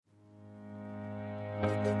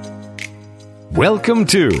Welcome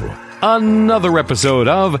to another episode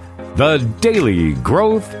of the Daily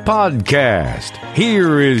Growth Podcast.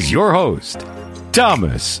 Here is your host,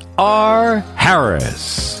 Thomas R.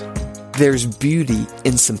 Harris. There's beauty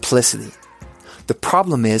in simplicity. The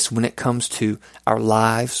problem is when it comes to our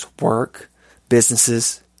lives, work,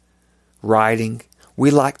 businesses, writing,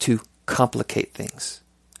 we like to complicate things.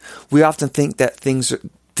 We often think that things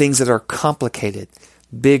that are complicated,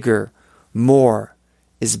 bigger, more,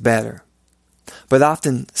 is better. But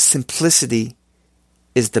often simplicity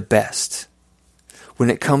is the best. When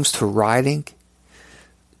it comes to writing,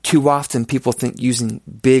 too often people think using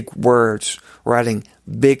big words, writing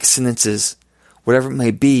big sentences, whatever it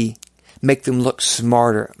may be, make them look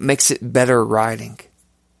smarter, makes it better writing.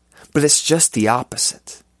 But it's just the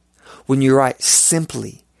opposite. When you write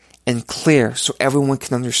simply and clear so everyone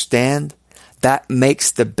can understand, that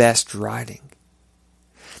makes the best writing.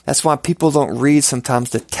 That's why people don't read sometimes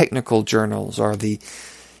the technical journals or the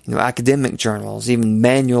academic journals, even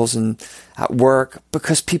manuals at work,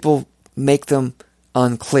 because people make them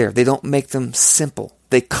unclear. They don't make them simple.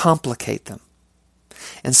 They complicate them.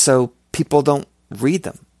 And so people don't read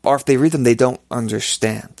them. Or if they read them, they don't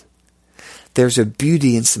understand. There's a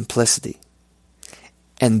beauty in simplicity.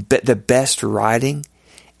 And the best writing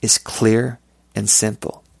is clear and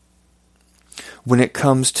simple. When it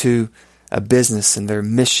comes to a business and their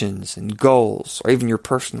missions and goals, or even your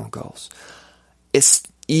personal goals, it's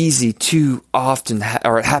easy too often,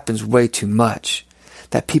 or it happens way too much,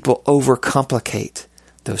 that people overcomplicate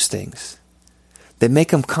those things. They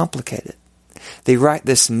make them complicated. They write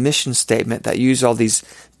this mission statement that use all these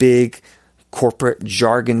big corporate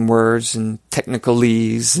jargon words and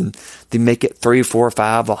technicalese, and they make it 3, 4,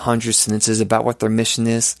 5, 100 sentences about what their mission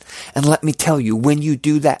is. And let me tell you, when you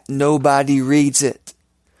do that, nobody reads it.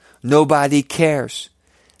 Nobody cares.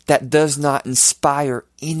 That does not inspire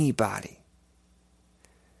anybody.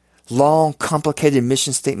 Long, complicated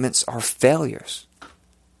mission statements are failures.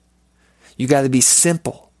 You got to be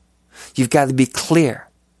simple. You've got to be clear.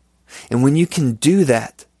 And when you can do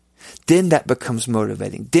that, then that becomes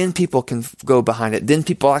motivating. Then people can go behind it. Then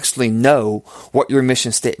people actually know what your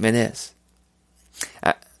mission statement is.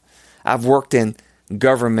 I've worked in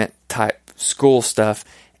government type school stuff,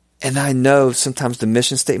 and I know sometimes the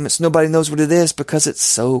mission statements, nobody knows what it is because it's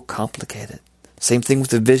so complicated. Same thing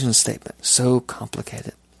with the vision statement, so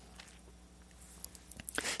complicated.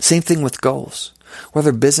 Same thing with goals,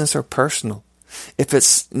 whether business or personal. If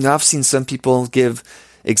it's, I've seen some people give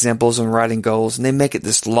examples on writing goals, and they make it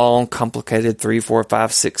this long, complicated 3, 4,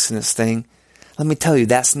 5, 6 sentence thing. Let me tell you,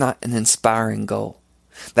 that's not an inspiring goal.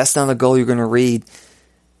 That's not a goal you're going to read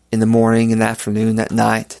in the morning, in the afternoon, at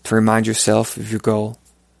night to remind yourself of your goal.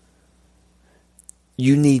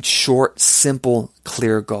 You need short, simple,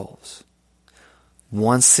 clear goals.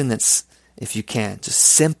 One sentence, if you can, just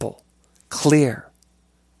simple, clear,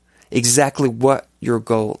 exactly what your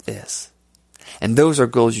goal is. And those are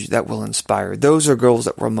goals that will inspire. Those are goals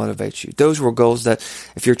that will motivate you. Those were goals that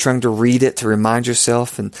if you're trying to read it to remind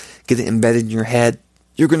yourself and get it embedded in your head,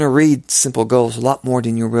 you're going to read simple goals a lot more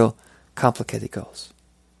than your real complicated goals.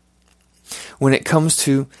 When it comes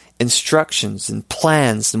to instructions and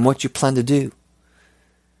plans and what you plan to do,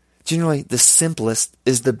 generally the simplest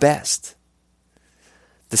is the best.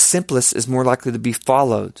 The simplest is more likely to be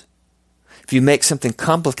followed. If you make something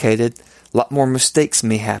complicated, a lot more mistakes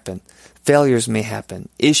may happen. Failures may happen.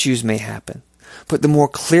 Issues may happen. But the more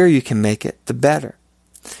clear you can make it, the better.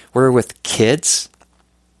 Where with kids,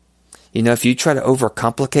 if you try to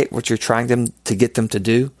overcomplicate what you're trying to get them to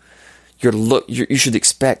do, you should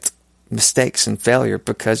expect mistakes and failure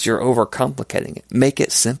because you're overcomplicating it. Make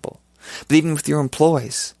it simple. But even with your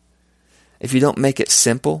employees, if you don't make it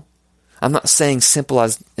simple, I'm not saying simple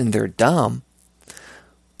as in they're dumb,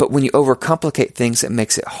 but when you overcomplicate things, it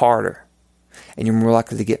makes it harder. And you're more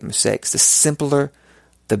likely to get mistakes. The simpler,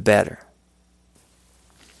 the better.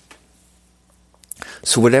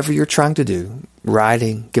 So whatever you're trying to do,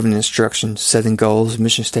 writing, giving instructions, setting goals,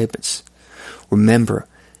 mission statements, remember,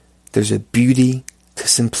 there's a beauty to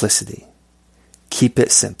simplicity. Keep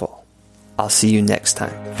it simple. I'll see you next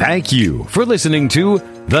time. Thank you for listening to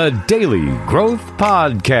the Daily Growth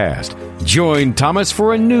Podcast. Join Thomas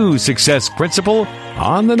for a new success principle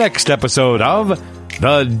on the next episode of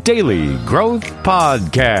the Daily Growth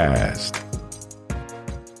Podcast.